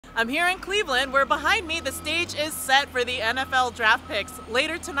I'm here in Cleveland, where behind me the stage is set for the NFL draft picks.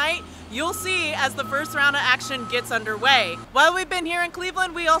 Later tonight, you'll see as the first round of action gets underway. While we've been here in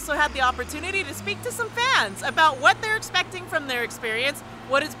Cleveland, we also had the opportunity to speak to some fans about what they're expecting from their experience,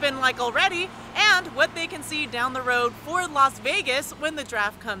 what it's been like already, and what they can see down the road for Las Vegas when the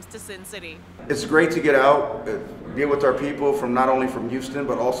draft comes to Sin City. It's great to get out, be with our people from not only from Houston,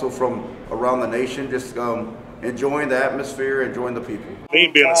 but also from around the nation, just enjoying the atmosphere, enjoying the people. Me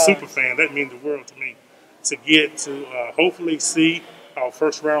being a super fan, that means the world to me. To get to hopefully see our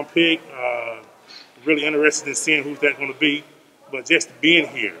first round pick, really interested in seeing who's that going to be. But just being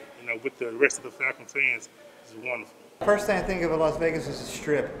here, with the rest of the Falcon fans is wonderful. First thing I think of Las Vegas is the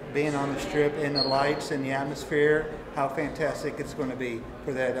Strip. Being on the Strip, in the lights and the atmosphere, how fantastic it's going to be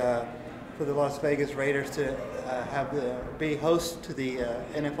for that for the Las Vegas Raiders to be hosts to the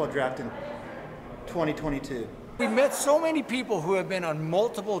NFL Draft in 2022. We met so many people who have been on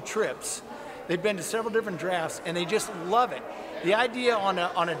multiple trips. They've been to several different drafts, and they just love it. The idea on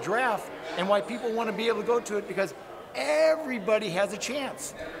a draft and why people want to be able to go to it, because everybody has a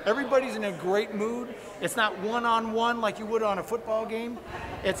chance. Everybody's in a great mood. It's not one-on-one like you would on a football game.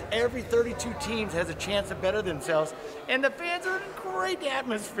 It's every 32 teams has a chance to better themselves, and the fans are in a great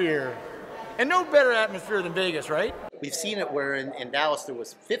atmosphere. And no better atmosphere than Vegas, right? We've seen it where in Dallas there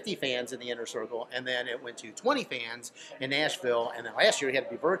was 50 fans in the inner circle, and then it went to 20 fans in Nashville, and then last year it had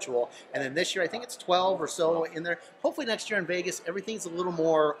to be virtual, and then this year I think it's 12 or so in there. Hopefully next year in Vegas everything's a little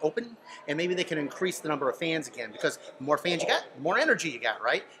more open, and maybe they can increase the number of fans again, because the more fans you got, the more energy you got,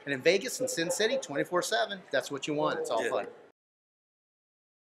 right? And in Vegas and Sin City, 24/7, that's what you want. It's all fun.